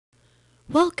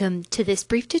Welcome to this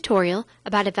brief tutorial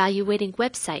about evaluating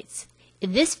websites.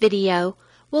 In this video,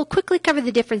 we'll quickly cover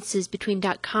the differences between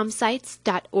 .com sites,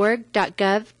 .org,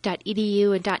 .gov,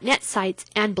 .edu, and .net sites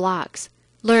and blogs.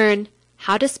 Learn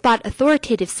how to spot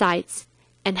authoritative sites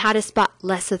and how to spot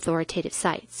less authoritative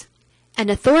sites. An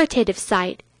authoritative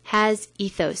site has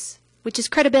ethos, which is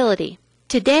credibility.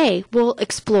 Today, we'll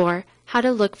explore how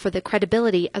to look for the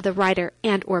credibility of the writer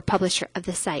and/or publisher of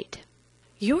the site.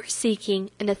 You're seeking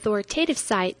an authoritative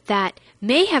site that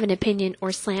may have an opinion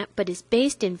or slant but is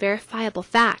based in verifiable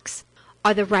facts.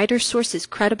 Are the writer's sources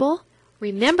credible?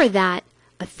 Remember that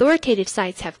authoritative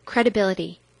sites have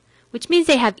credibility, which means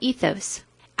they have ethos.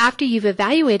 After you've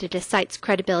evaluated a site's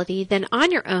credibility, then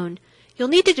on your own, you'll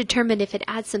need to determine if it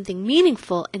adds something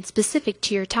meaningful and specific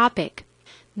to your topic.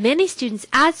 Many students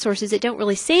add sources that don't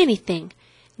really say anything.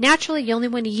 Naturally, you only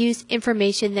want to use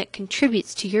information that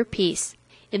contributes to your piece.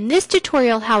 In this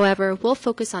tutorial, however, we'll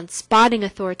focus on spotting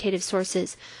authoritative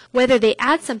sources. Whether they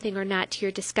add something or not to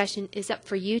your discussion is up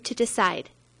for you to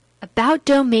decide. About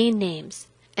domain names.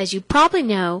 As you probably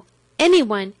know,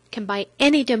 anyone can buy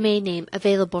any domain name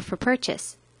available for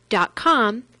purchase.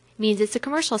 .com means it's a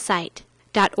commercial site.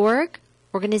 .org,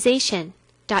 organization.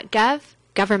 .gov,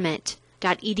 government.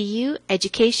 .edu,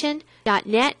 education.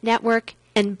 .net, network.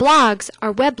 And blogs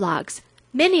are weblogs,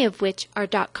 many of which are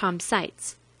 .com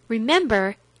sites.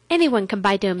 Remember, anyone can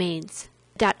buy domains.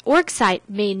 .org site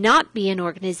may not be an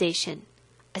organization.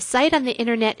 A site on the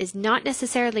internet is not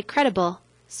necessarily credible,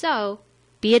 so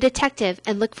be a detective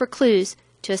and look for clues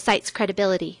to a site's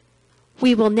credibility.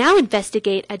 We will now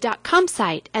investigate a .com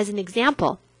site as an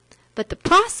example, but the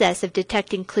process of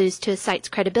detecting clues to a site's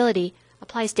credibility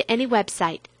applies to any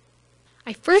website.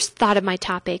 I first thought of my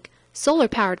topic,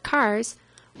 solar-powered cars,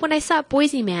 when I saw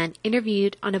Boise Man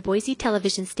interviewed on a Boise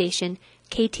television station,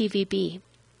 KTVB.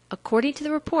 According to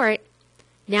the report,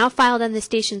 now filed on the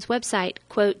station's website,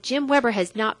 quote, Jim Weber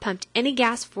has not pumped any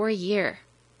gas for a year.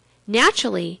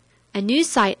 Naturally, a news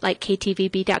site like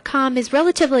KTVB.com is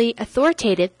relatively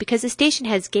authoritative because the station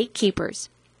has gatekeepers.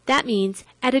 That means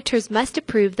editors must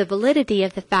approve the validity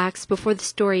of the facts before the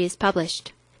story is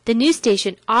published. The news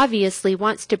station obviously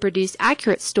wants to produce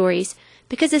accurate stories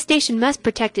because the station must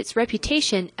protect its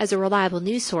reputation as a reliable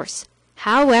news source.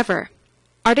 However,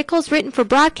 articles written for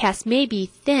broadcast may be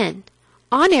thin.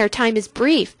 On-air time is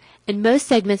brief, and most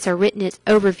segments are written as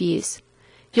overviews.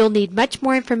 You'll need much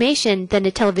more information than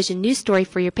a television news story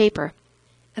for your paper.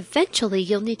 Eventually,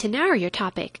 you'll need to narrow your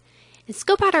topic, and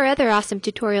scope out our other awesome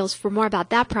tutorials for more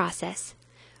about that process.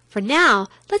 For now,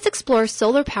 let's explore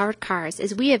solar-powered cars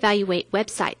as we evaluate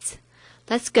websites.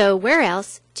 Let's go where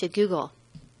else? To Google.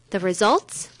 The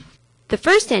results? The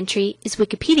first entry is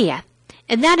Wikipedia,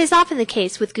 and that is often the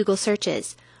case with Google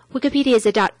searches. Wikipedia is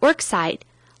a .org site.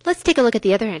 Let's take a look at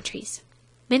the other entries.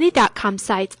 Many .com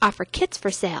sites offer kits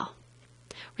for sale.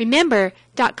 Remember,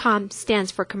 .com stands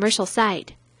for commercial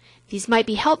site. These might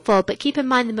be helpful, but keep in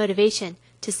mind the motivation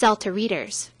to sell to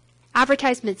readers.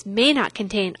 Advertisements may not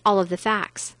contain all of the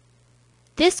facts.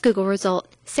 This Google result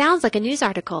sounds like a news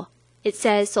article. It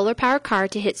says solar-powered car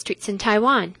to hit streets in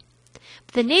Taiwan.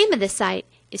 But the name of the site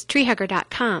is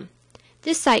treehugger.com.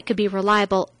 This site could be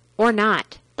reliable or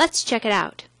not. Let's check it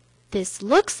out. This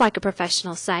looks like a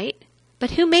professional site,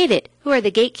 but who made it? Who are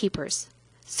the gatekeepers?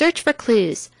 Search for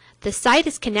clues. The site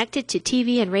is connected to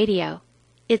TV and radio.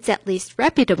 It's at least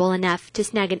reputable enough to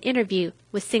snag an interview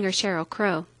with singer Sheryl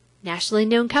Crow. Nationally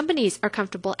known companies are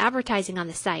comfortable advertising on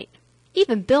the site.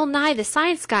 Even Bill Nye the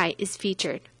Science Guy is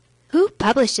featured. Who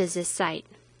publishes this site?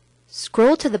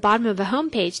 Scroll to the bottom of a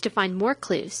homepage to find more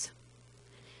clues.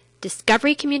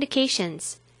 Discovery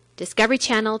Communications. Discovery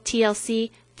Channel,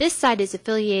 TLC. This site is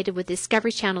affiliated with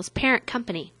Discovery Channel's parent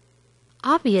company.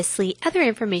 Obviously, other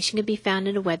information can be found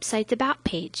in a website's About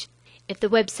page. If the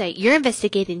website you're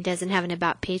investigating doesn't have an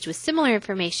About page with similar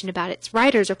information about its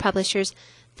writers or publishers,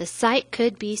 the site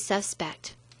could be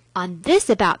suspect. On this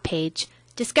About page,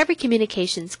 Discovery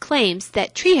Communications claims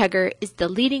that Treehugger is the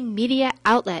leading media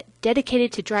outlet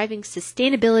dedicated to driving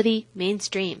sustainability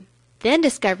mainstream. Then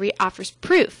Discovery offers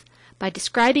proof by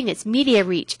describing its media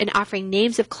reach and offering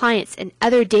names of clients and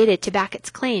other data to back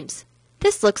its claims.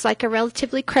 This looks like a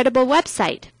relatively credible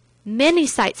website. Many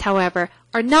sites, however,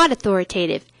 are not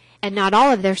authoritative, and not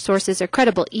all of their sources are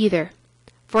credible either.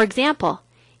 For example,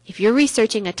 if you're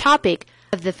researching a topic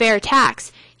of the fair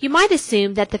tax, you might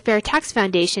assume that the Fair Tax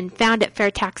Foundation found at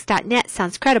fairtax.net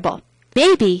sounds credible.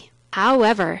 Maybe,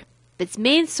 however, if its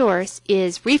main source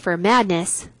is Reefer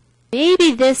Madness,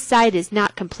 maybe this site is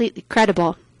not completely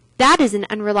credible. That is an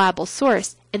unreliable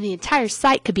source, and the entire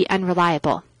site could be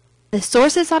unreliable. The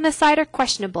sources on a site are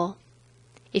questionable.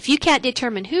 If you can't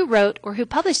determine who wrote or who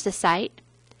published the site,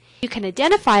 You can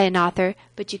identify an author,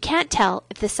 but you can't tell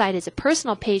if the site is a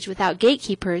personal page without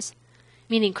gatekeepers,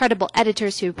 meaning credible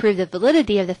editors who approve the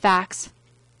validity of the facts,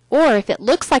 or if it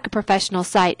looks like a professional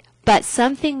site, but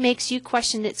something makes you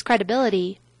question its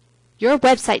credibility. Your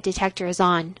website detector is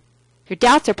on. Your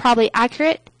doubts are probably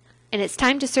accurate, and it's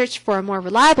time to search for a more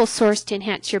reliable source to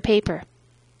enhance your paper.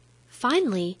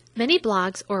 Finally, many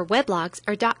blogs or weblogs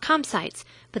are .com sites,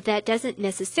 but that doesn't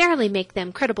necessarily make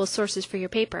them credible sources for your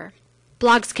paper.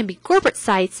 Blogs can be corporate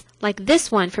sites, like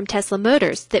this one from Tesla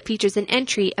Motors that features an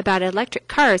entry about electric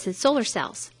cars and solar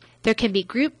cells. There can be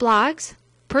group blogs,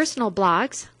 personal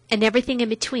blogs, and everything in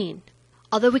between.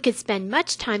 Although we could spend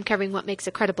much time covering what makes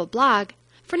a credible blog,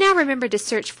 for now remember to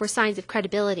search for signs of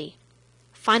credibility.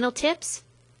 Final tips?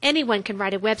 Anyone can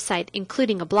write a website,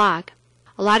 including a blog.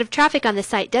 A lot of traffic on the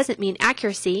site doesn't mean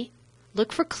accuracy.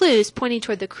 Look for clues pointing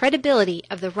toward the credibility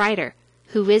of the writer.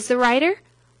 Who is the writer?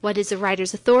 What is the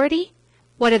writer's authority?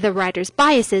 What are the writer's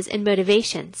biases and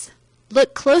motivations?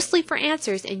 Look closely for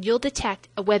answers and you'll detect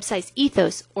a website's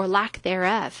ethos or lack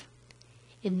thereof.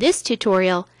 In this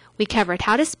tutorial, we covered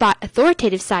how to spot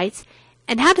authoritative sites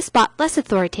and how to spot less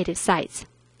authoritative sites.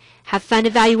 Have fun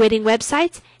evaluating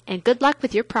websites and good luck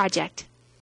with your project.